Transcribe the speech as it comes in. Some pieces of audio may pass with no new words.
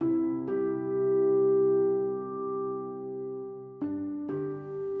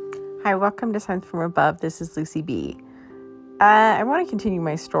Hi, welcome to Signs from Above. This is Lucy B. I want to continue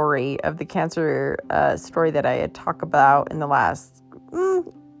my story of the cancer story that I had talked about in the last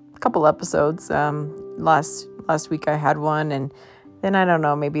couple episodes. Last week I had one, and then I don't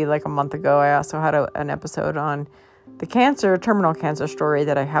know, maybe like a month ago I also had an episode on the terminal cancer story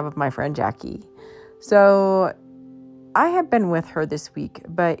that I have of my friend Jackie. So I have been with her this week,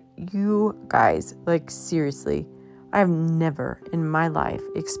 but you guys, like seriously, I have never in my life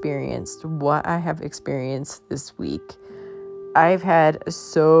experienced what I have experienced this week. I've had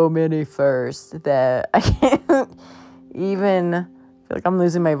so many firsts that I can't even feel like I'm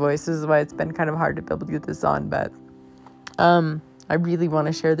losing my voice. This is why it's been kind of hard to be able to get this on, but I really want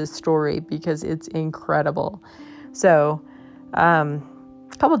to share this story because it's incredible. So, a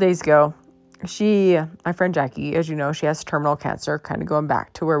couple days ago, my friend Jackie, as you know, she has terminal cancer, kind of going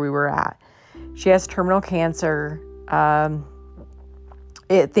back to where we were at. She has terminal cancer.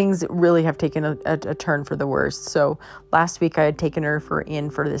 Things really have taken a turn for the worse. So last week I had taken her in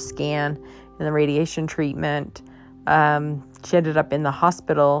for the scan and the radiation treatment. She ended up in the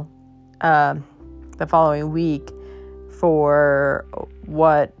hospital the following week for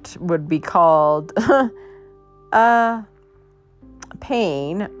what would be called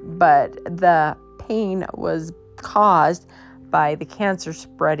pain, but the pain was caused by the cancer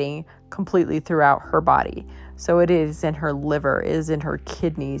spreading completely throughout her body. So it is in her liver, it is in her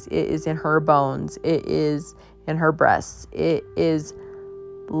kidneys, it is in her bones, it is in her breasts. It is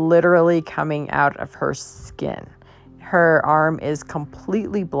literally coming out of her skin. Her arm is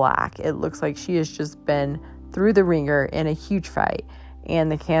completely black. It looks like she has just been through the ringer in a huge fight.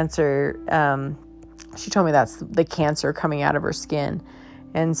 And the cancer, she told me that's the cancer coming out of her skin.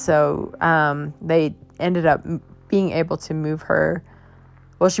 And so they ended up being able to move her.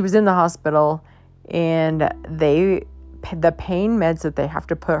 Well, she was in the hospital, and the pain meds that they have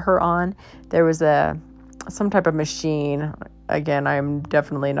to put her on, there was some type of machine. Again, I'm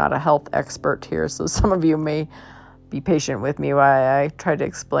definitely not a health expert here, so some of you may be patient with me while I try to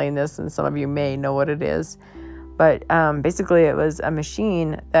explain this, and some of you may know what it is. But basically, it was a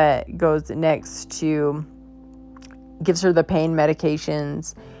machine that gives her the pain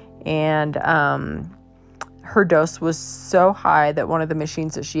medications, and her dose was so high that one of the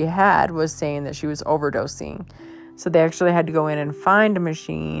machines that she had was saying that she was overdosing. So they actually had to go in and find a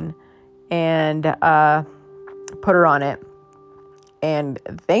machine and put her on it. And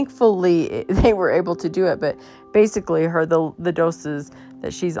thankfully they were able to do it. But basically the doses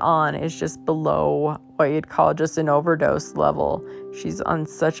that she's on is just below what you'd call just an overdose level. She's on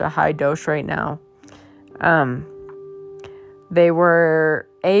such a high dose right now. They were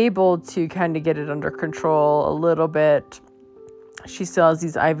able to kind of get it under control a little bit. She still has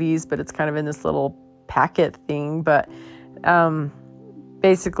these IVs, but it's kind of in this little packet thing. But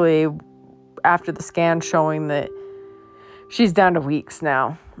basically, after the scan showing that she's down to weeks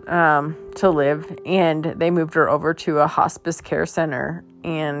now to live, and they moved her over to a hospice care center.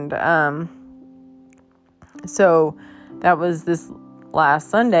 And so that was this last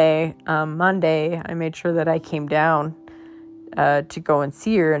Sunday. Monday, I made sure that I came down to go and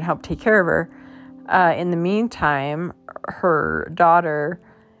see her and help take care of her. In the meantime, her daughter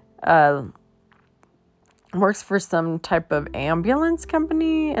works for some type of ambulance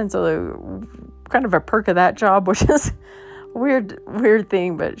company, and so kind of a perk of that job, which is a weird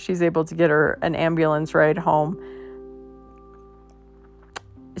thing, but she's able to get her an ambulance ride home,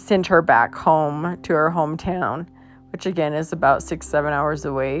 send her back home to her hometown, which again is about 6-7 hours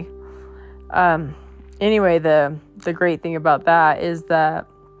away. Anyway, the great thing about that is that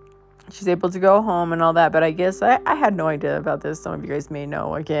she's able to go home and all that. But I guess I had no idea about this. Some of you guys may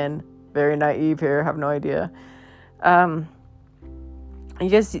know. Again, very naive here. Have no idea. I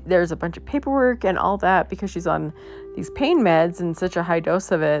guess there's a bunch of paperwork and all that because she's on these pain meds and such a high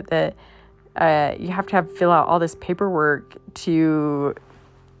dose of it that you have to fill out all this paperwork to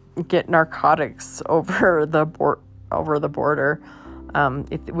get narcotics over the border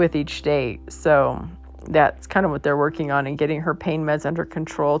with each state. So that's kind of what they're working on, and getting her pain meds under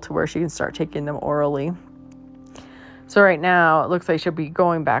control to where she can start taking them orally. So right now it looks like she'll be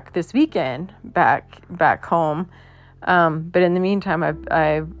going back this weekend back home. But in the meantime,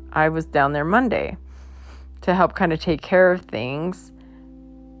 I was down there Monday to help kind of take care of things.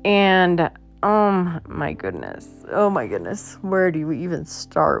 And oh my goodness, where do you even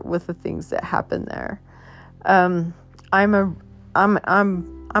start with the things that happen there?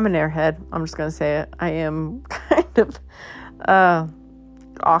 I'm an airhead. I'm just gonna say it. I am kind of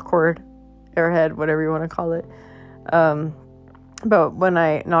awkward airhead, whatever you want to call it. But when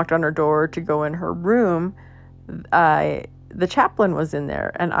I knocked on her door to go in her room, the chaplain was in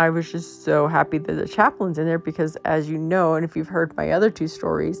there, and I was just so happy that the chaplain's in there because, as you know, and if you've heard my other 2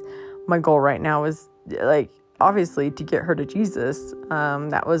 stories, my goal right now is like obviously to get her to Jesus.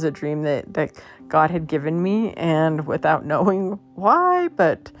 That was a dream that God had given me, and without knowing why,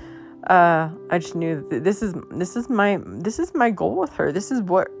 but I just knew that this is my goal with her. This is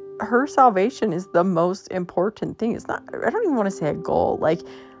what her salvation is, the most important thing. It's not, I don't even want to say a goal. Like,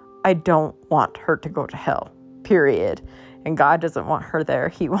 I don't want her to go to hell, period. And God doesn't want her there.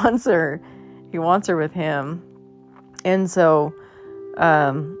 He wants her with him. And so,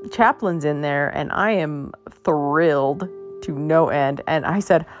 chaplain's in there, and I am thrilled to no end. And I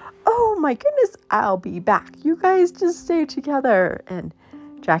said, oh my goodness, I'll be back. You guys just stay together. And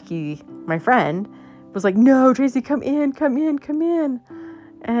Jackie, my friend, was like, no, Tracy, come in.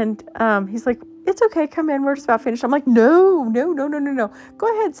 And, he's like, it's okay, come in, we're just about finished. I'm like, no.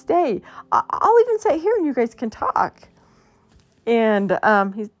 Go ahead, stay. I'll even sit here and you guys can talk. And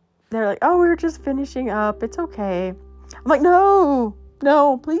they're like, oh, we're just finishing up. It's okay. I'm like, no,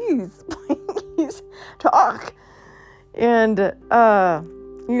 please talk. And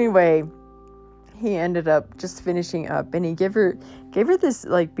anyway, he ended up just finishing up, and he gave her this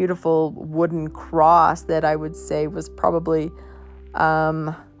like beautiful wooden cross that I would say was probably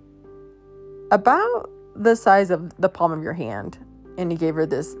about the size of the palm of your hand. And he gave her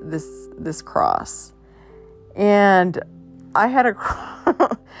this cross. And I had a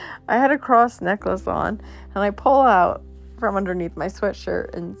cross necklace on, and I pull out from underneath my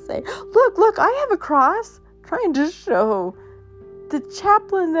sweatshirt and say, look, I have a cross, trying to show the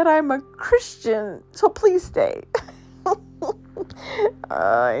chaplain that I'm a Christian, so please stay.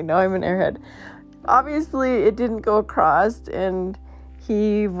 I know I'm an airhead. Obviously, it didn't go across, and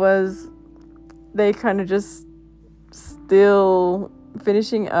they kind of just still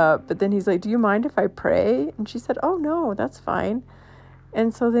finishing up, but then he's like, do you mind if I pray? And she said, oh no, that's fine.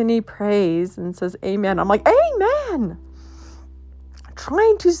 And so then he prays and says, amen. I'm like, amen.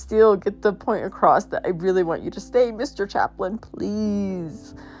 Trying to still get the point across that I really want you to stay, Mr. Chaplain,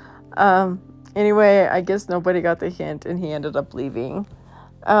 please. Anyway, I guess nobody got the hint, and he ended up leaving.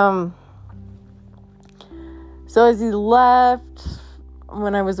 So as he left,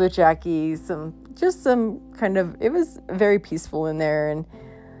 when I was with Jackie, it was very peaceful in there. And,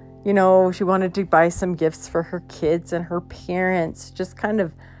 you know, she wanted to buy some gifts for her kids and her parents, just kind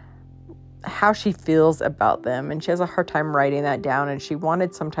of how she feels about them. And she has a hard time writing that down. And she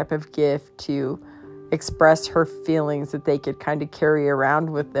wanted some type of gift to express her feelings that they could kind of carry around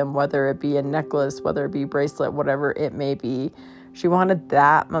with them, whether it be a necklace, whether it be a bracelet, whatever it may be. She wanted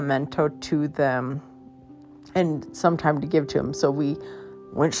that memento to them and some time to give to them. So we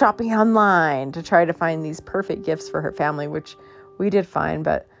went shopping online to try to find these perfect gifts for her family, which we did find.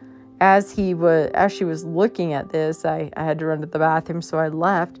 But as she was looking at this, I had to run to the bathroom, so I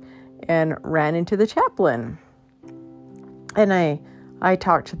left and ran into the chaplain. And I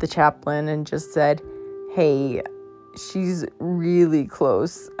talked to the chaplain and just said, hey, she's really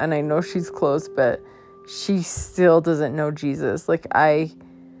close, and I know she's close, but she still doesn't know Jesus. Like, I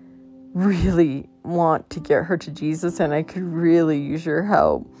really want to get her to Jesus, and I could really use your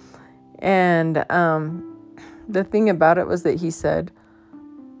help. And the thing about it was that he said,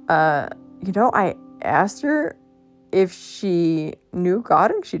 I asked her if she knew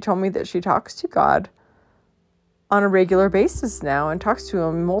God, and she told me that she talks to God on a regular basis now and talks to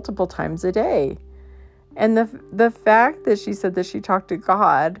him multiple times a day. And the fact that she said that she talked to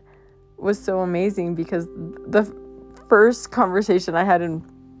God was so amazing, because the first conversation I had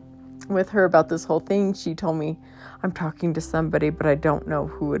with her about this whole thing, she told me, I'm talking to somebody, but I don't know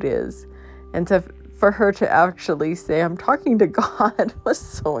who it is. And for her to actually say, I'm talking to God, was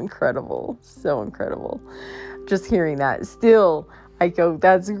so incredible. So incredible. Just hearing that. Still, I go,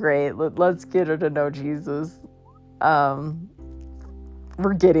 that's great. Let's get her to know Jesus. We're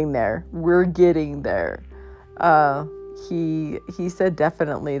getting there. He said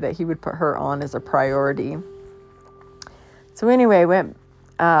definitely that he would put her on as a priority. So anyway, went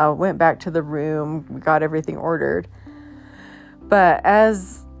back to the room. We got everything ordered. But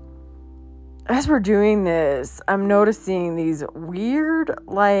as we're doing this, I'm noticing these weird,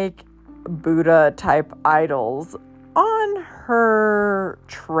 like, Buddha type idols on her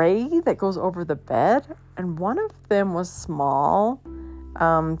tray that goes over the bed. And one of them was small,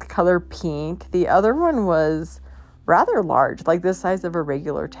 color pink. The other one was rather large, like the size of a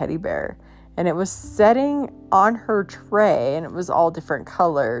regular teddy bear. And it was setting on her tray, and it was all different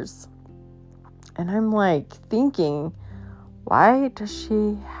colors. And I'm like thinking, why does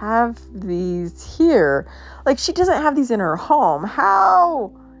she have these here? Like, she doesn't have these in her home.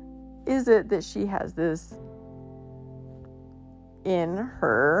 How is it that she has this in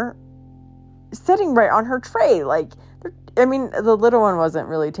her, sitting right on her tray. Like, I mean, the little one wasn't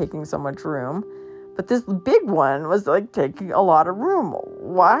really taking so much room, but this big one was like taking a lot of room.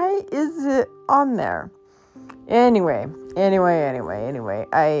 Why is it on there? Anyway,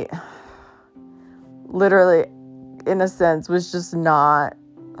 I literally, in a sense, was just not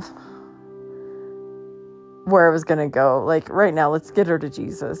where I was going to go. Like, right now, let's get her to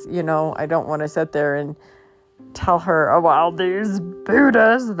Jesus. You know, I don't want to sit there and tell her, oh, well, these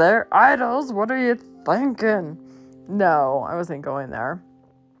Buddhas, they're idols. What are you thinking? No, I wasn't going there.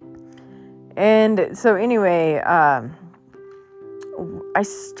 And so anyway, I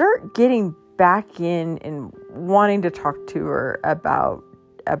start getting back in and wanting to talk to her about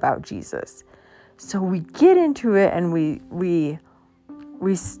Jesus. So we get into it and we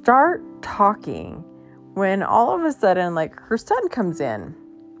start talking when all of a sudden, like, her son comes in.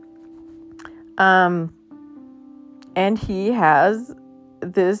 And he has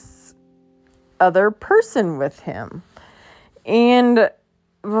this other person with him. And,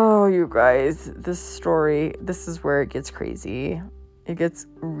 oh, you guys, this story, this is where it gets crazy. It gets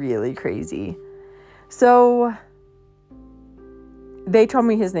really crazy. So they told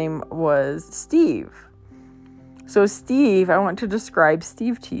me his name was Steve. So Steve, I want to describe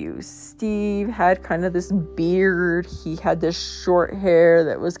Steve to you. Steve had kind of this beard. He had this short hair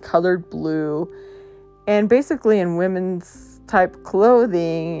that was colored blue. And basically in women's type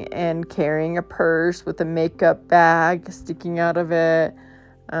clothing and carrying a purse with a makeup bag sticking out of it.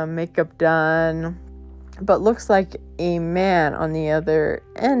 Makeup done. But looks like a man on the other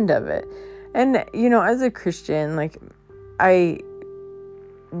end of it. And, you know, as a Christian, like, I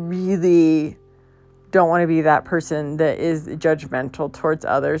really don't want to be that person that is judgmental towards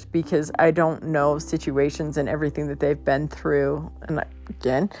others, because I don't know situations and everything that they've been through. And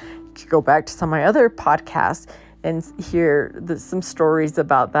again, you could go back to some of my other podcasts and hear some stories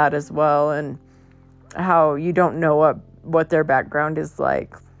about that as well, and how you don't know what their background is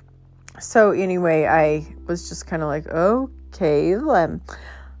like. So anyway, I was just kind of like, okay,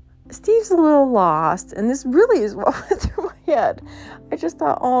 Steve's a little lost. And this really is what went through my head. I just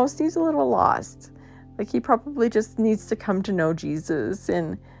thought, oh, Steve's a little lost. Like, he probably just needs to come to know Jesus,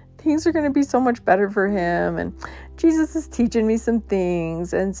 and things are going to be so much better for him. And Jesus is teaching me some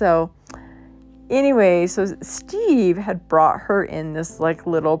things. And so anyway, so Steve had brought her in this like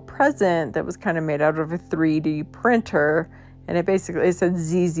little present that was kind of made out of a 3D printer. And it said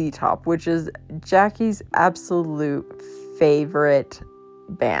ZZ Top, which is Jackie's absolute favorite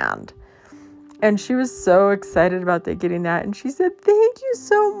band. And she was so excited about getting that. And she said, thank you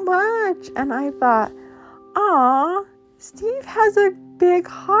so much. And I thought, aw, Steve has a big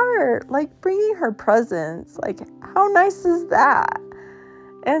heart, like bringing her presents. Like, how nice is that?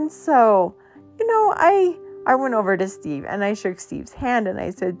 And so, you know, I went over to Steve and I shook Steve's hand and I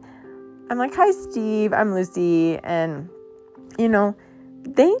said, I'm like, hi, Steve, I'm Lucy. And, you know,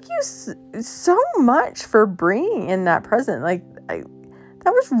 thank you so much for bringing in that present. Like,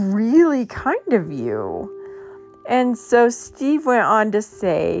 that was really kind of you. And so Steve went on to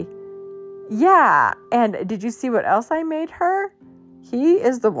say, yeah, and did you see what else I made her? He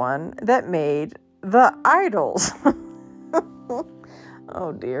is the one that made the idols.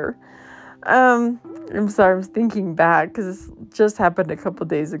 Oh, dear. I'm sorry, I'm thinking back because this just happened a couple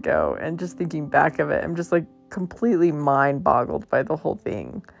days ago, and just thinking back of it, I'm just like completely mind boggled by the whole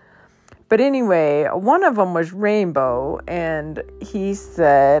thing. But anyway, one of them was rainbow, and he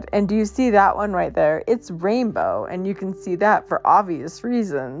said, and do you see that one right there? It's rainbow, and you can see that for obvious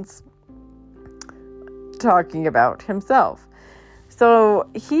reasons. Talking about himself. So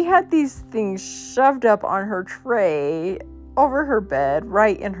he had these things shoved up on her tray over her bed,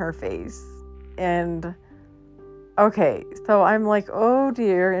 right in her face. And okay, so I'm like, oh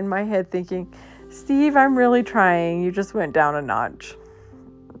dear, in my head thinking, Steve, I'm really trying. You just went down a notch.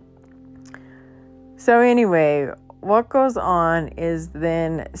 So anyway, what goes on is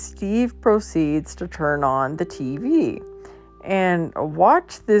then Steve proceeds to turn on the TV and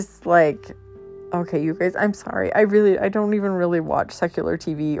watch this, like, okay, you guys, I'm sorry. I don't even really watch secular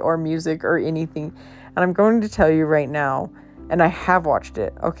TV or music or anything. And I'm going to tell you right now, and I have watched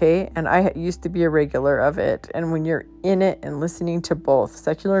it, okay? And I used to be a regular of it. And when you're in it and listening to both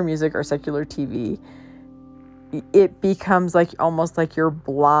secular music or secular TV, it becomes like almost like you're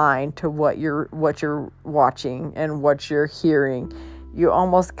blind to what you're watching and what you're hearing. You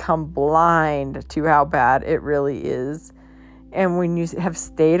almost come blind to how bad it really is. And when you have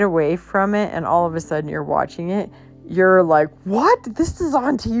stayed away from it and all of a sudden you're watching it, you're like, what? This is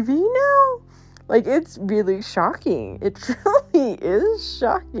on TV now? Like, it's really shocking. It truly is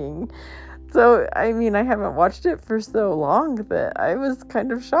shocking So, I mean, I haven't watched it for so long that I was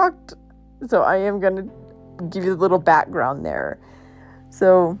kind of shocked. So I am going to give you a little background there.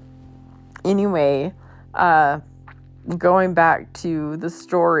 So anyway, going back to the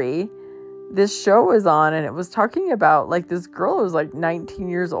story, this show was on and it was talking about like this girl who was like 19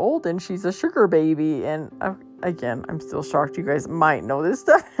 years old and she's a sugar baby. And again, I'm still shocked you guys might know this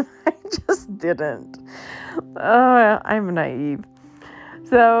stuff. I just didn't. I'm naive.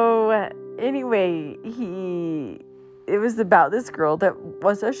 So anyway, it was about this girl that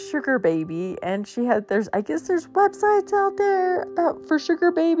was a sugar baby, and there's websites out there for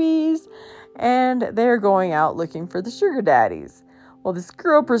sugar babies, and they're going out looking for the sugar daddies. Well, this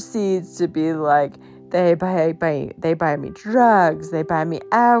girl proceeds to be like, they buy me drugs, they buy me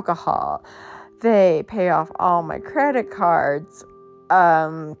alcohol, they pay off all my credit cards,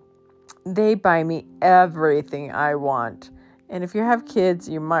 they buy me everything I want. And if you have kids,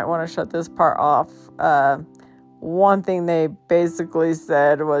 you might want to shut this part off. One thing they basically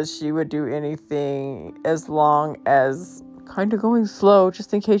said was she would do anything as long as kind of going slow,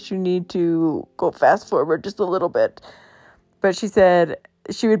 just in case you need to go fast forward just a little bit. But she said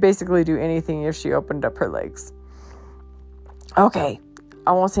she would basically do anything if she opened up her legs. Okay,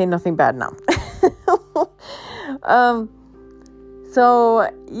 I won't say nothing bad now. So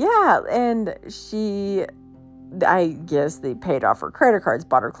yeah, and I guess they paid off her credit cards,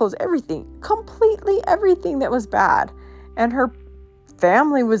 bought her clothes, completely everything that was bad. And her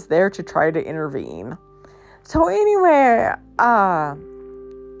family was there to try to intervene. So anyway,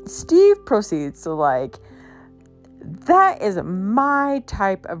 Steve proceeds to like, that is my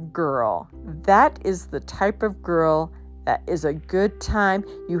type of girl. That is the type of girl that is a good time.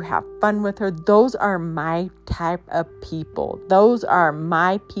 You have fun with her. Those are my type of people. Those are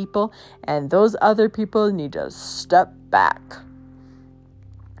my people. And those other people need to step back.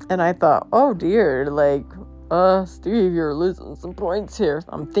 And I thought, oh dear, like, Steve, you're losing some points here.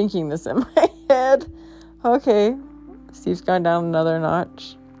 I'm thinking this in my head. Okay. Steve's gone down another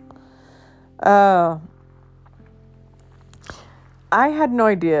notch. I had no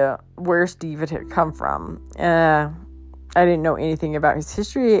idea where Steve had come from. I didn't know anything about his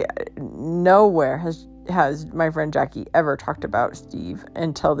history. Nowhere has my friend Jackie ever talked about Steve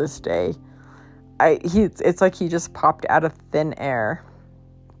until this day. It's like he just popped out of thin air.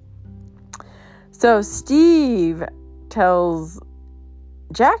 So Steve tells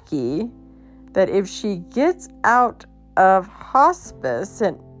Jackie that if she gets out of hospice,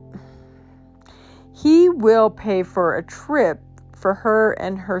 and he will pay for a trip for her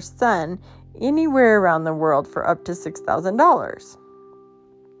and her son anywhere around the world for up to $6,000.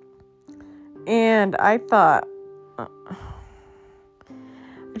 And I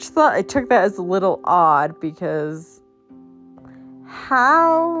took that as a little odd, because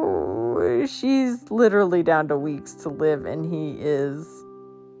how she's literally down to weeks to live and he is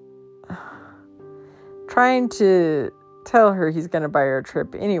trying to tell her he's going to buy her a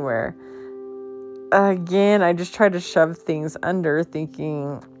trip anywhere. Again, I just try to shove things under,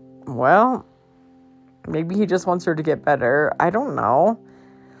 thinking, well, maybe he just wants her to get better. I don't know.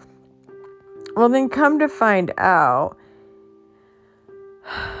 Well, then come to find out,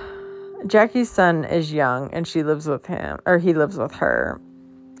 Jackie's son is young and she lives with him, or he lives with her.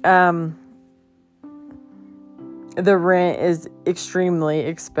 The rent is extremely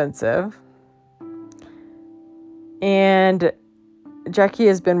expensive. And Jackie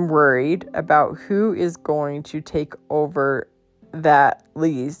has been worried about who is going to take over that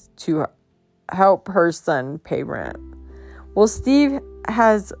lease to help her son pay rent. Well, Steve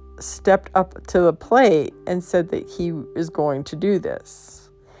has stepped up to the plate and said that he is going to do this.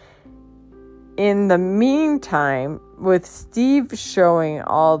 In the meantime, with Steve showing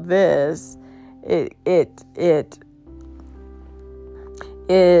all this, it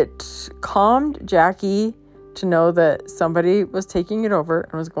calmed Jackie to know that somebody was taking it over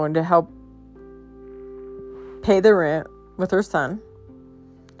and was going to help pay the rent with her son.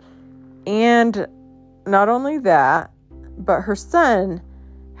 And not only that, but her son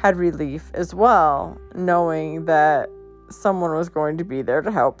had relief as well, knowing that someone was going to be there to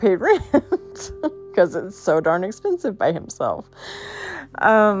help pay rent because it's so darn expensive by himself.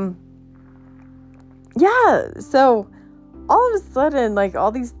 So all of a sudden, like,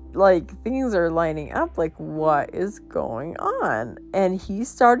 all these things are lining up, like, what is going on? And he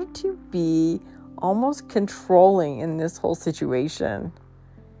started to be almost controlling in this whole situation.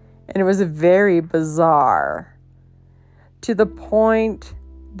 And it was very bizarre, to the point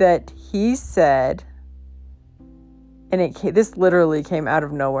that he said, and this literally came out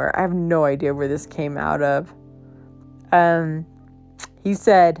of nowhere. I have no idea where this came out of. He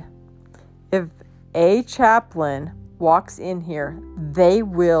said, If a chaplain walks in here, they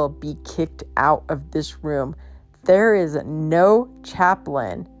will be kicked out of this room. There is no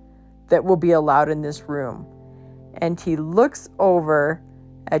chaplain that will be allowed in this room. And he looks over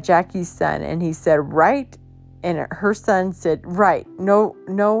at Jackie's son and he said, right. And her son said, right. No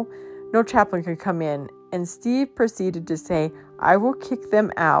chaplain can come in. And Steve proceeded to say, I will kick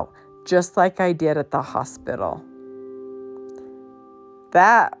them out just like I did at the hospital.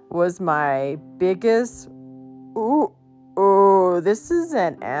 That was my biggest, this is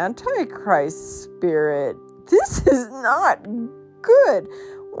an antichrist spirit. This is not good.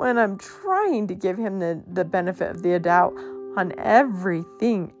 When I'm trying to give him the benefit of the doubt on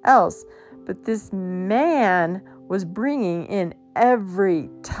everything else. But this man was bringing in every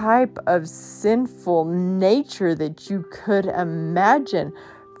type of sinful nature that you could imagine,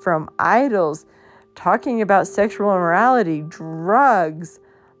 from idols, talking about sexual immorality, drugs,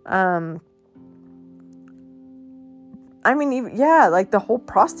 like the whole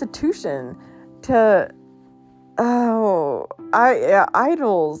prostitution to,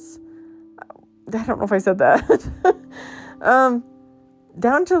 idols. I don't know if I said that.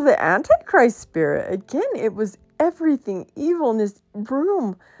 Down to the Antichrist spirit. Again, it was everything evil in this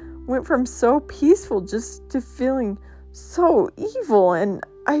room. Went from so peaceful just to feeling so evil. And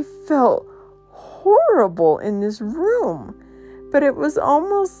I felt horrible in this room. But it was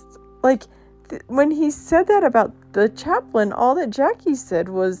almost like when he said that about the chaplain, all that Jackie said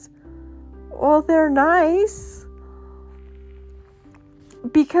was, well, they're nice.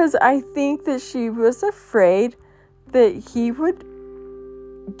 Because I think that she was afraid that he would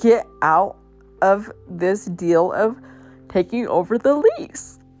get out of this deal of taking over the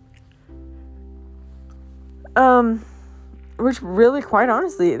lease. Which really, quite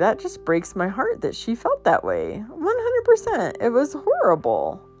honestly, that just breaks my heart that she felt that way. 100%. It was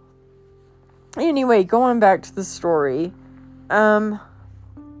horrible. Anyway, going back to the story.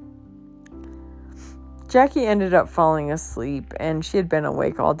 Jackie ended up falling asleep, and she had been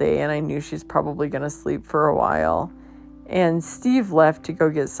awake all day, and I knew she's probably going to sleep for a while. And Steve left to go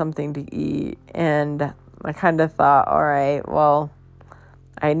get something to eat, and I kind of thought, all right, well,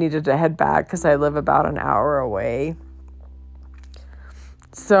 I needed to head back because I live about an hour away.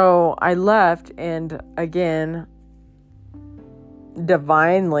 So I left, and again,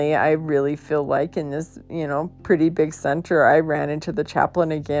 divinely, I really feel like in this, pretty big center, I ran into the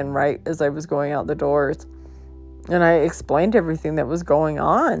chaplain again right as I was going out the doors. And I explained everything that was going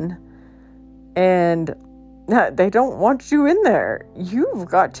on. And they don't want you in there. You've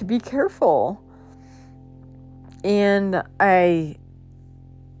got to be careful. And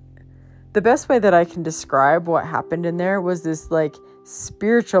the best way that I can describe what happened in there was this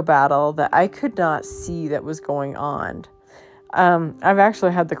spiritual battle that I could not see that was going on. I've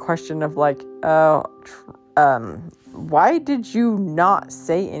actually had the question of why did you not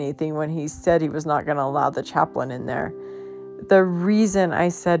say anything when he said he was not going to allow the chaplain in there? The reason I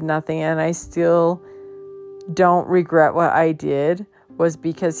said nothing, and I still don't regret what I did, was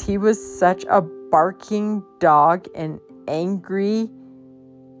because he was such a barking dog and angry,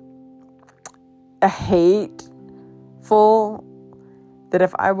 hateful, that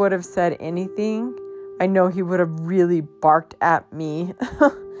if I would have said anything, I know he would have really barked at me.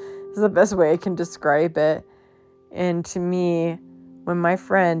 It's the best way I can describe it. And to me, when my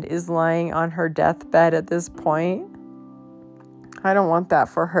friend is lying on her deathbed at this point, I don't want that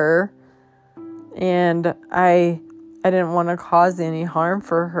for her. And I didn't want to cause any harm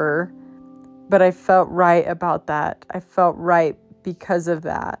for her. But I felt right about that. I felt right because of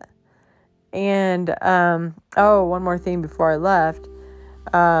that. And, one more thing before I left.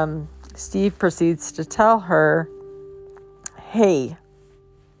 Steve proceeds to tell her, hey,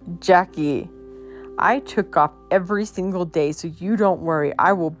 Jackie, I took off every single day, so you don't worry.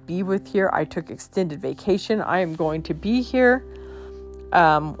 I will be with you. I took extended vacation. I am going to be here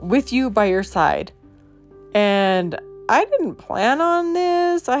with you by your side. And I didn't plan on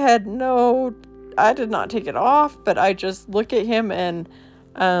this. I did not take it off, but I just look at him and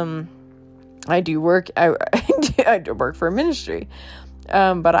I do work. I do work for a ministry.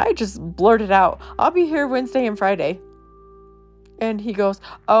 But I just blurted out, I'll be here Wednesday and Friday. And he goes,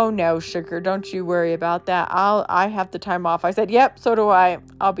 oh no, sugar, don't you worry about that. I have the time off. I said, yep, so do I.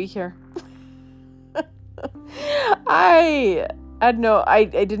 I'll be here. I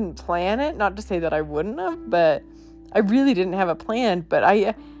didn't plan it. Not to say that I wouldn't have, but I really didn't have a plan. But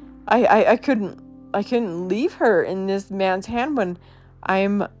I couldn't leave her in this man's hand when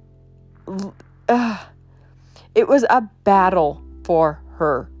it was a battle for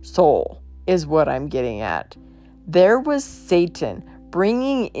her soul, is what I'm getting at. There was Satan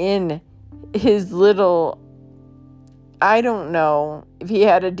bringing in his little, I don't know if he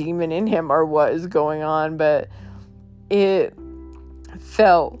had a demon in him or what is going on, but it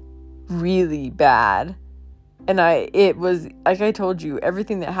felt really bad. And it was, like I told you,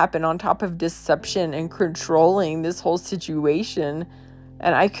 everything that happened on top of deception and controlling this whole situation.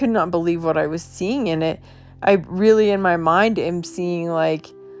 And I could not believe what I was seeing in it. I really, in my mind, am seeing, like,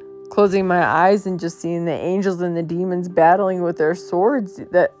 closing my eyes and just seeing the angels and the demons battling with their swords,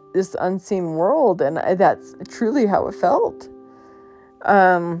 that this unseen world. And that's truly how it felt.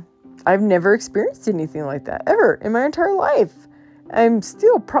 I've never experienced anything like that ever in my entire life. I'm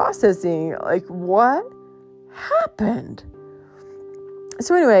still processing, like, what happened?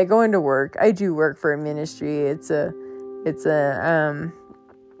 So anyway, I go into work. I do work for a ministry. It's a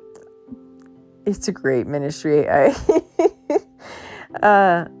great ministry.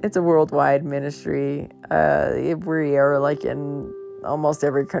 It's a worldwide ministry. We are, like, in almost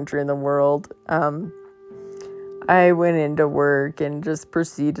every country in the world. I went into work and just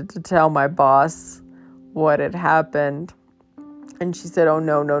proceeded to tell my boss what had happened. And she said, "Oh,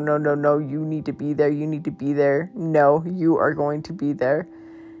 no, you need to be there. You need to be there. No, you are going to be there."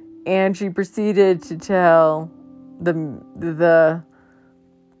 And she proceeded to tell the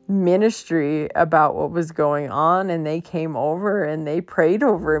ministry about what was going on, and they came over and they prayed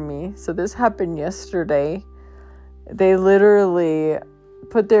over me. So this happened yesterday. They literally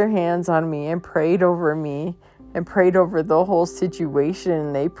put their hands on me and prayed over me and prayed over the whole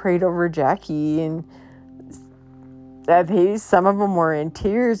situation. They prayed over Jackie, and some of them were in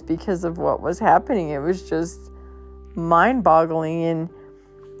tears because of what was happening. It was just mind-boggling. And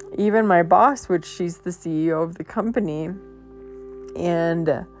even my boss, which she's the CEO of the company,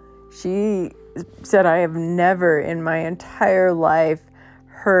 and she said, "I have never in my entire life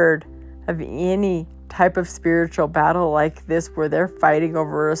heard of any type of spiritual battle like this where they're fighting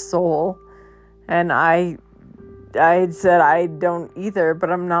over a soul." And I said, "I don't either, but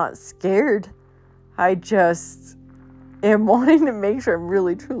I'm not scared. I just am wanting to make sure I'm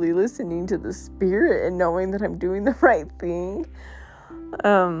really truly listening to the Spirit and knowing that I'm doing the right thing."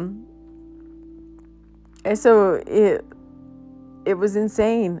 And so it was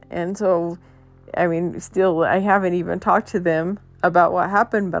insane. And so, I mean, still, I haven't even talked to them about what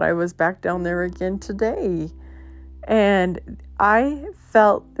happened, but I was back down there again today. And I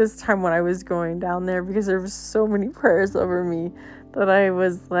felt this time when I was going down there, because there were so many prayers over me, that I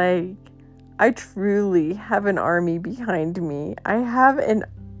was like, I truly have an army behind me. I have an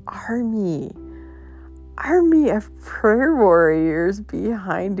army of prayer warriors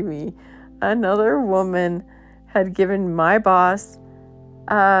behind me. Another woman had given my boss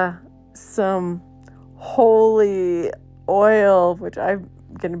some holy oil, which I'm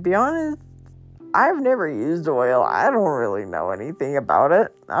going to be honest, I've never used oil. I don't really know anything about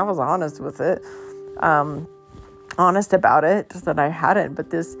it. I was honest about it, just that I hadn't. But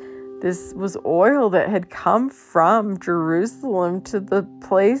this was oil that had come from Jerusalem to the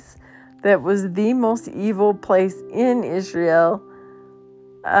place that was the most evil place in Israel,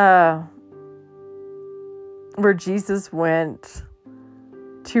 where Jesus went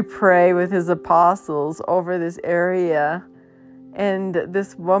to pray with his apostles over this area. And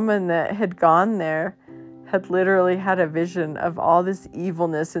this woman that had gone there had literally had a vision of all this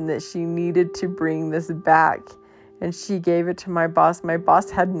evilness and that she needed to bring this back. And she gave it to my boss. My boss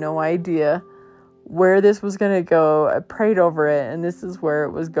had no idea where this was going to go. I prayed over it, and this is where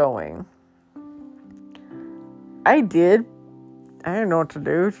it was going. I didn't know what to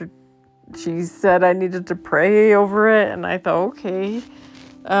do. She said I needed to pray over it, and I thought, okay.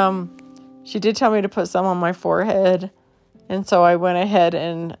 She did tell me to put some on my forehead. And so I went ahead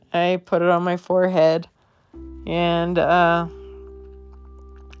and I put it on my forehead. And then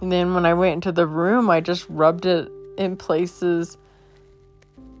when I went into the room, I just rubbed it in places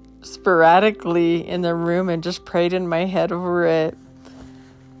sporadically in the room and just prayed in my head over it.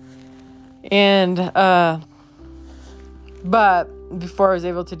 And, but before I was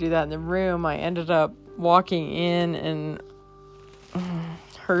able to do that in the room, I ended up walking in, and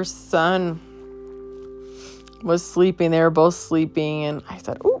her son was sleeping. They were both sleeping, and I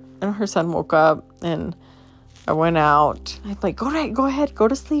said, "Oh," and her son woke up, and I went out. I'm like, go ahead, go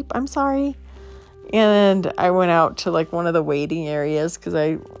to sleep. I'm sorry. And I went out to like one of the waiting areas because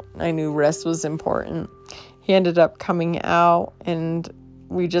I knew rest was important. He ended up coming out, and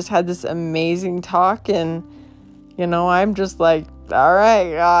we just had this amazing talk. And, you know, I'm just like, all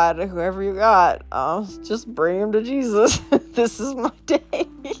right, God, whoever you got, just bring him to Jesus. This is my day.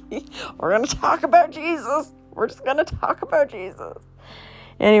 We're going to talk about Jesus. We're just going to talk about Jesus.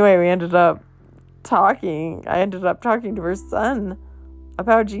 Anyway, we ended up talking. I ended up talking to her son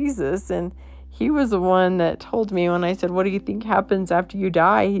about Jesus. And he was the one that told me when I said, what do you think happens after you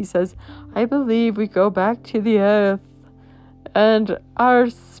die? He says, I believe we go back to the earth and our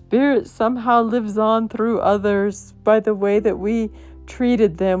spirit somehow lives on through others by the way that we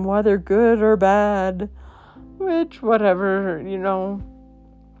treated them, whether good or bad. Which, whatever,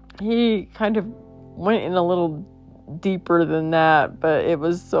 he kind of went in a little deeper than that, but it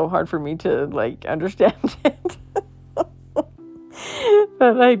was so hard for me to understand it.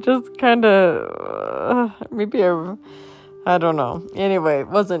 But I just kind of I don't know. Anyway, it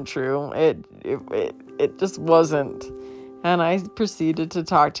wasn't true. It just wasn't. And I proceeded to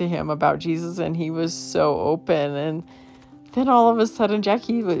talk to him about Jesus, and he was so open. And then all of a sudden,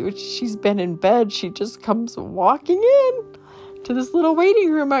 Jackie, which she's been in bed, she just comes walking in to this little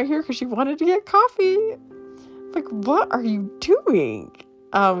waiting room out here because she wanted to get coffee. Like, what are you doing?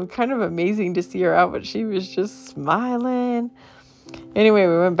 Kind of amazing to see her out, but she was just smiling. Anyway,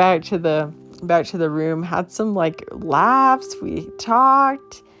 we went back to the room, had some laughs. We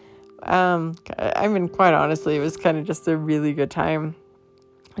talked. Quite honestly, it was kind of just a really good time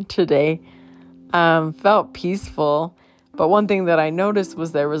today. Felt peaceful. But one thing that I noticed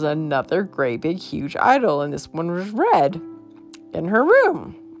was there was another great big huge idol, and this one was red in her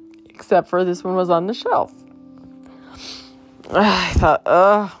room, except for this one was on the shelf. I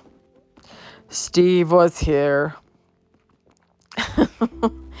thought, Steve was here.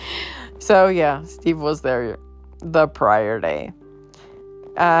 So yeah, Steve was there the prior day.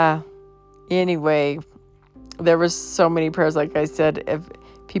 Anyway, there was so many prayers, like I said, if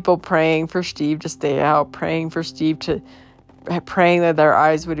people praying for Steve to stay out, praying that their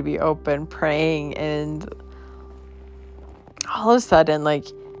eyes would be open, praying, and all of a sudden,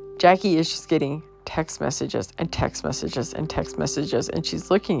 Jackie is just getting text messages and text messages and text messages, and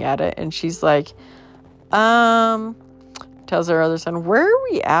she's looking at it, and she's like, tells her other son, where are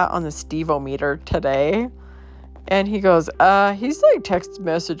we at on the Steve-o-meter today? And he goes, he's text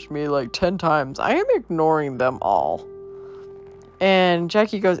messaged me 10 times. I am ignoring them all. And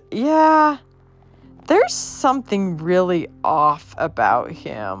Jackie goes, yeah, there's something really off about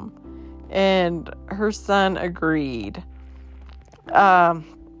him. And her son agreed. The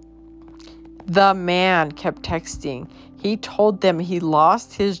man kept texting. He told them he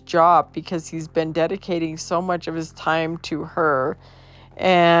lost his job because he's been dedicating so much of his time to her.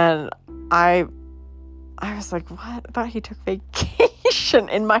 And I was like, what? I thought he took vacation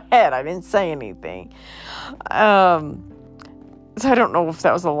in my head. I didn't say anything. So I don't know if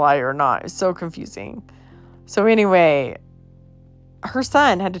that was a lie or not. It's so confusing. So anyway, her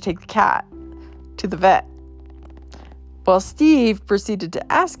son had to take the cat to the vet. Well, Steve proceeded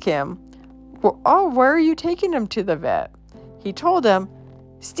to ask him, where are you taking him to the vet? He told him.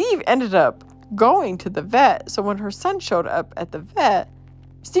 Steve ended up going to the vet. So when her son showed up at the vet,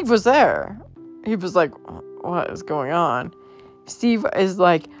 Steve was there. He was like, what is going on? Steve is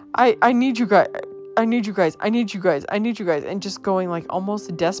like, I need you guys. I need you guys. I need you guys. I need you guys. And just going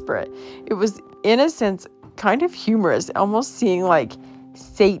almost desperate. It was, in a sense, kind of humorous. Almost seeing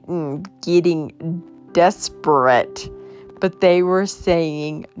Satan getting desperate. But they were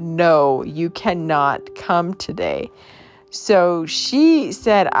saying, no, you cannot come today. So she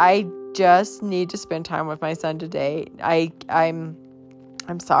said, I just need to spend time with my son today. I'm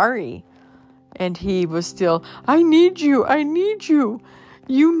sorry. And he was still, I need you. I need you.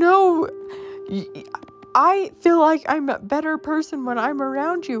 I feel like I'm a better person when I'm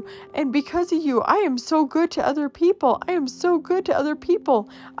around you. And because of you, I am so good to other people. I am so good to other people.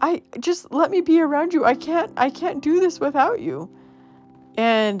 Just let me be around you. I can't do this without you.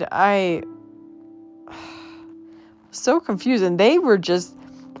 And I so confused. And they were just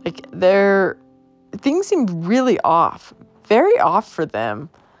things seemed really off, very off for them.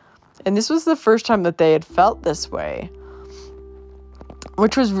 And this was the first time that they had felt this way,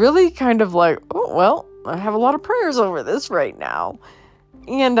 which was really kind of oh, well, I have a lot of prayers over this right now.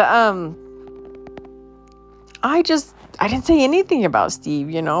 And I didn't say anything about Steve,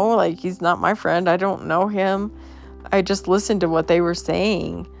 he's not my friend. I don't know him. I just listened to what they were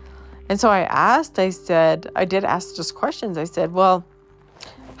saying. And so I did ask just questions. I said, well,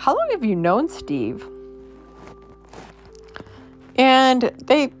 how long have you known Steve? And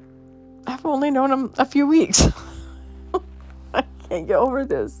they have only known him a few weeks. I can't get over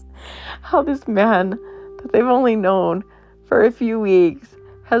this. How this man that they've only known for a few weeks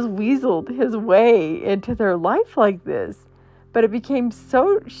has weaseled his way into their life like this. But it became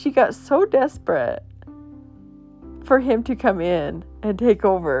she got so desperate for him to come in and take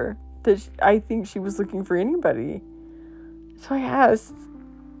over that I think she was looking for anybody. So I asked,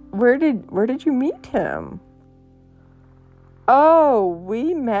 where did you meet him? oh,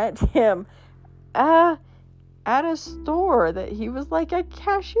 we met him at a store that he was like a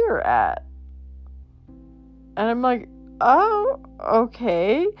cashier at. And I'm like, oh,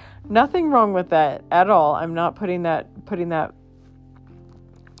 okay. Nothing wrong with that at all. I'm not putting that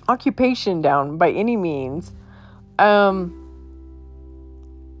occupation down by any means.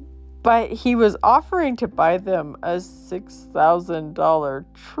 But he was offering to buy them a $6,000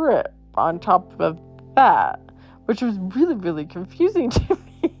 trip on top of that, which was really, really confusing to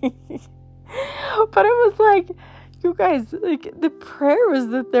me. But it was like, you guys, like, the prayer was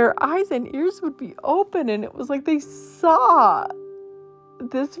that their eyes and ears would be open, and it was like they saw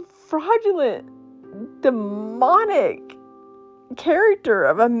this fraudulent, demonic character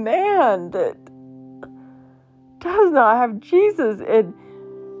of a man that does not have Jesus. And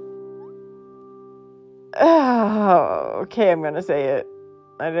okay, I'm gonna say it.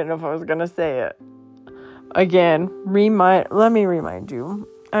 I didn't know if I was gonna say it. Again, let me remind you,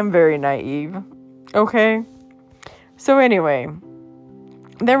 I'm very naive. Okay? So anyway,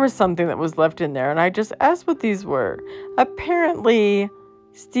 there was something that was left in there, and I just asked what these were. Apparently,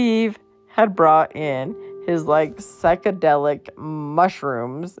 Steve had brought in his like psychedelic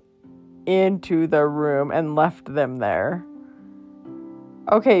mushrooms into the room and left them there.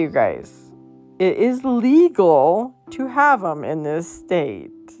 Okay, you guys, it is legal to have them in this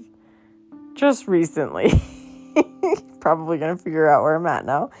state. Just recently. Probably gonna figure out where I'm at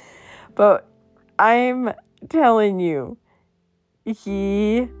now. But I'm telling you,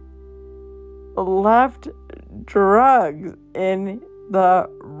 he left drugs in the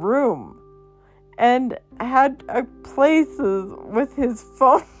room and had places with his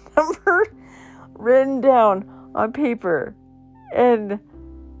phone number written down on paper. And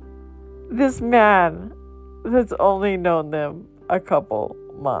this man that's only known them a couple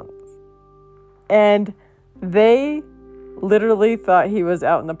months. And they literally thought he was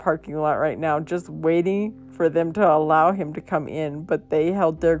out in the parking lot right now, just waiting for them to allow him to come in. But they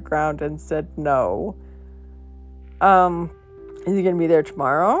held their ground and said no. Is he going to be there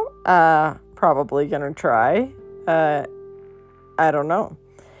tomorrow? Probably going to try. I don't know.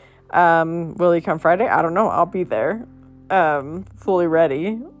 Will he come Friday? I don't know. I'll be there. Fully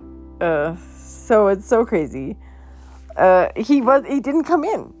ready. So it's so crazy. He didn't come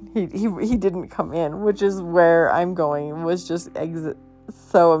in. He didn't come in, which is where I'm going. It was just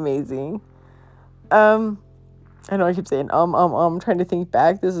so amazing. I know I keep saying trying to think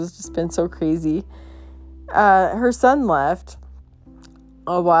back. This has just been so crazy. Her son left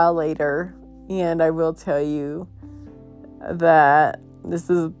a while later, and I will tell you that this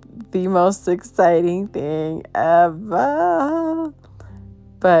is the most exciting thing ever.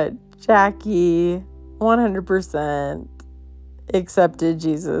 But Jackie 100% accepted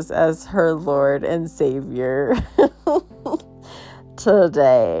Jesus as her Lord and Savior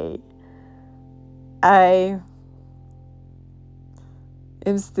today. I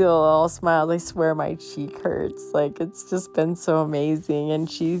am still all smiled. I swear my cheek hurts. Like, it's just been so amazing. And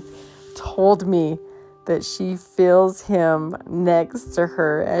she told me that she feels him next to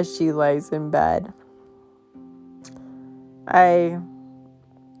her as she lies in bed. I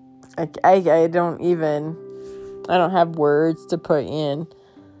don't have words to put in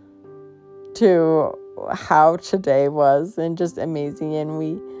to how today was, and just amazing. And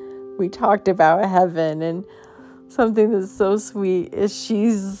we talked about heaven, and something that's so sweet is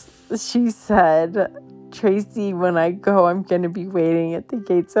she said, Tracy, when I go, I'm going to be waiting at the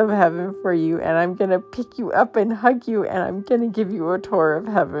gates of heaven for you, and I'm going to pick you up and hug you, and I'm going to give you a tour of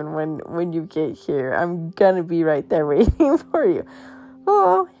heaven when you get here. I'm going to be right there waiting for you.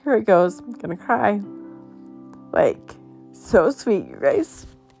 Oh, here it goes. I'm going to cry. Like, so sweet, you guys.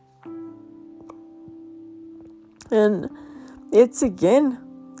 And it's, again,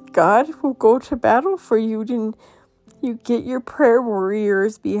 God will go to battle for you, and you get your prayer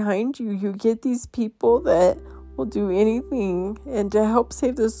warriors behind you. You get these people that will do anything and to help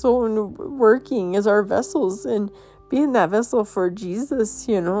save the soul, and working as our vessels and being that vessel for Jesus,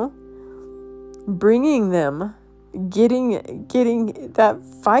 bringing them, getting that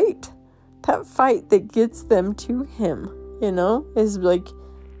fight that gets them to him, is like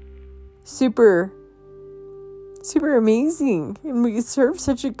super, super amazing. And we serve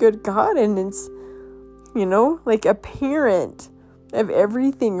such a good God, and it's, like a parent of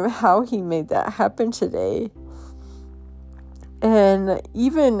everything of how he made that happen today. And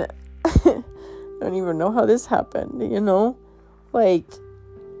even, I don't even know how this happened, like,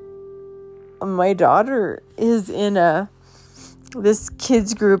 my daughter is in this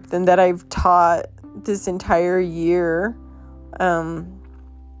kids group that I've taught this entire year. I've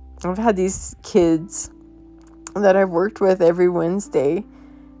had these kids that I've worked with every Wednesday.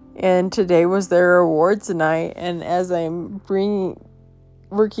 And today was their awards night. And as I'm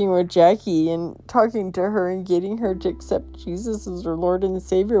working with Jackie and talking to her and getting her to accept Jesus as her Lord and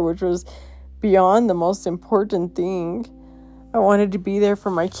Savior, which was beyond the most important thing, I wanted to be there for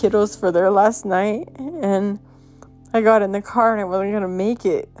my kiddos for their last night. And I got in the car and I wasn't going to make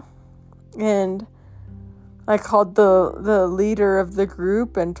it. And I called the leader of the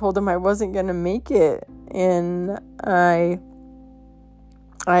group and told him I wasn't going to make it. And I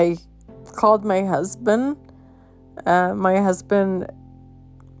called my husband. My husband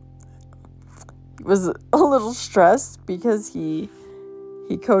was a little stressed because he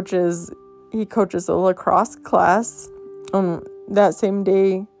coaches a lacrosse class on that same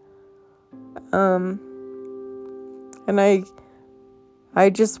day. And I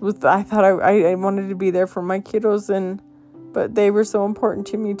thought I wanted to be there for my kiddos, but they were so important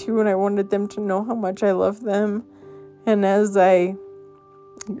to me too, and I wanted them to know how much I love them. And as I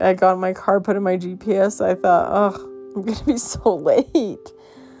got in my car, put in my GPS, I thought, oh, I'm going to be so late.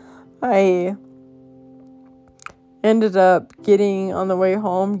 I ended up getting on the way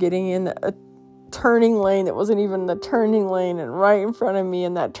home, getting in a turning lane that wasn't even the turning lane, and right in front of me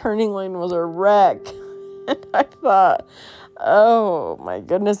in that turning lane was a wreck. And I thought, oh my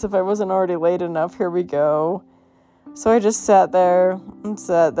goodness, if I wasn't already late enough, here we go. So I just sat there. I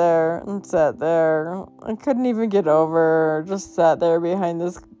couldn't even get over. Just sat there behind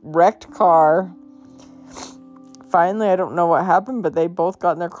this wrecked car. Finally, I don't know what happened, but they both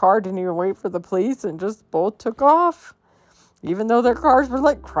got in their car, didn't even wait for the police, and just both took off, even though their cars were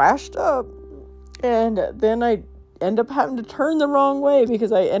like crashed up. And then I end up having to turn the wrong way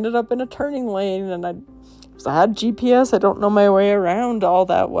because I ended up in a turning lane, and I had GPS. I don't know my way around all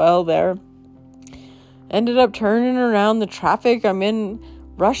that well there. Ended up turning around the traffic. I'm in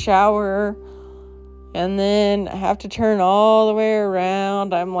rush hour, and then I have to turn all the way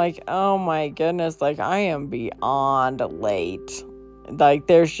around. I'm like, oh my goodness, like I am beyond late. Like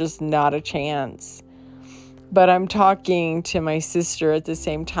there's just not a chance. But I'm talking to my sister at the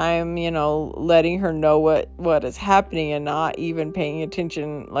same time, letting her know what is happening and not even paying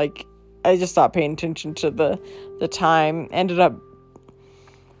attention. Like I just stopped paying attention to the time. Ended up,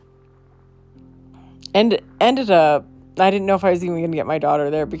 I didn't know if I was even going to get my daughter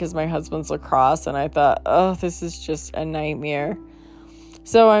there because my husband's lacrosse, and I thought, oh, this is just a nightmare.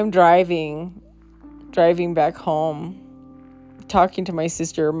 So I'm driving back home, talking to my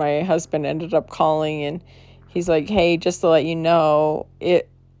sister. My husband ended up calling, and he's like, hey, just to let you know, it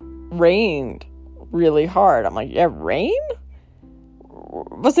rained really hard. I'm like, yeah, rain?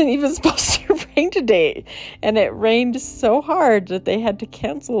 Wasn't even supposed to rain today. And it rained so hard that they had to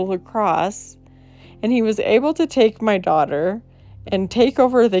cancel lacrosse. And he was able to take my daughter and take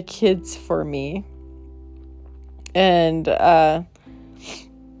over the kids for me. And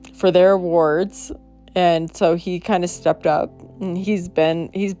for their awards. And so he kind of stepped up. And he's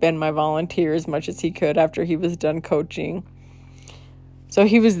been my volunteer as much as he could after he was done coaching. So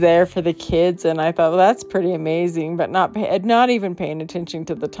he was there for the kids, and I thought, well, that's pretty amazing, but not even paying attention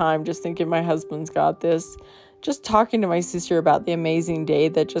to the time, just thinking my husband's got this. Just talking to my sister about the amazing day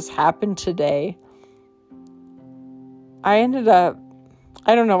that just happened today. I ended up,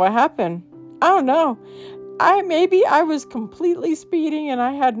 I don't know what happened. I don't know. Maybe I was completely speeding and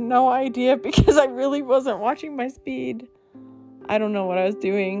I had no idea because I really wasn't watching my speed. I don't know what I was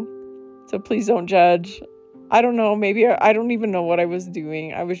doing, so please don't judge. I don't know, maybe I don't even know what I was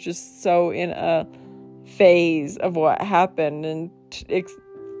doing. I was just so in a phase of what happened and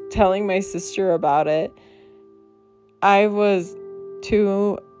telling my sister about it. I was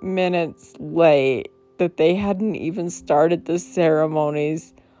 2 minutes late that they hadn't even started the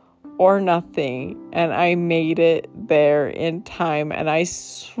ceremonies or nothing, and I made it there in time. And I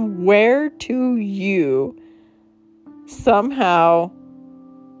swear to you, somehow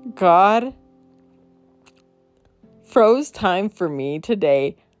God froze time for me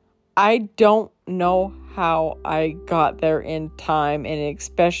today. I don't know how I got there in time, and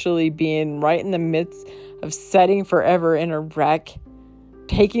especially being right in the midst of setting forever in a wreck,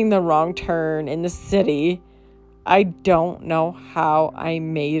 taking the wrong turn in the city. I don't know how I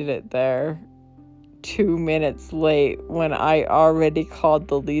made it there 2 minutes late when I already called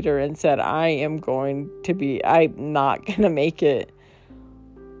the leader and said, I'm not going to make it.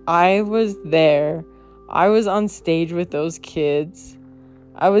 I was there. I was on stage with those kids.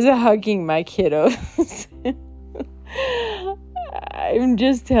 I was hugging my kiddos. I'm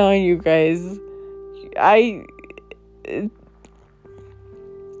just telling you guys, I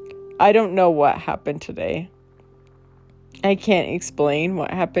don't know what happened today. I can't explain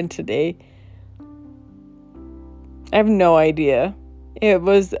what happened today. I have no idea. It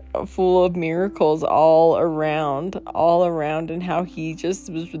was full of miracles all around, and how he just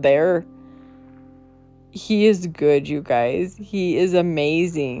was there. He is good, you guys. He is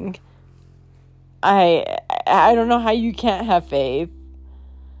amazing. I don't know how you can't have faith.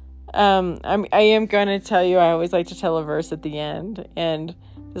 I am gonna tell you, I always like to tell a verse at the end, and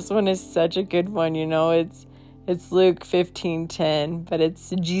this one is such a good one. It's Luke 15:10, but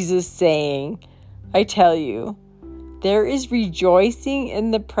it's Jesus saying, I tell you, there is rejoicing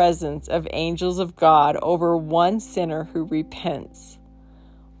in the presence of angels of God over one sinner who repents.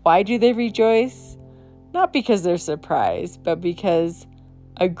 Why do they rejoice? Not because they're surprised, but because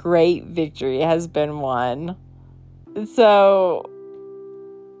a great victory has been won. So,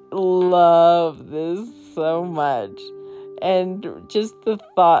 love this so much. And just the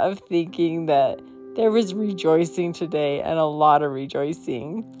thought of thinking that there was rejoicing today, and a lot of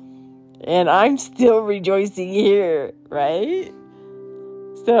rejoicing. And I'm still rejoicing here, right?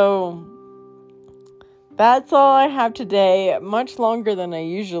 So that's all I have today. Much longer than I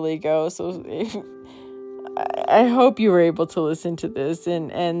usually go. So I hope you were able to listen to this,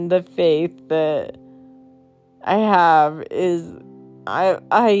 and the faith that I have is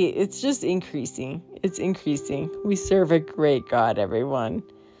it's just increasing. It's increasing. We serve a great God, everyone.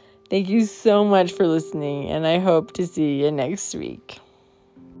 Thank you so much for listening, and I hope to see you next week.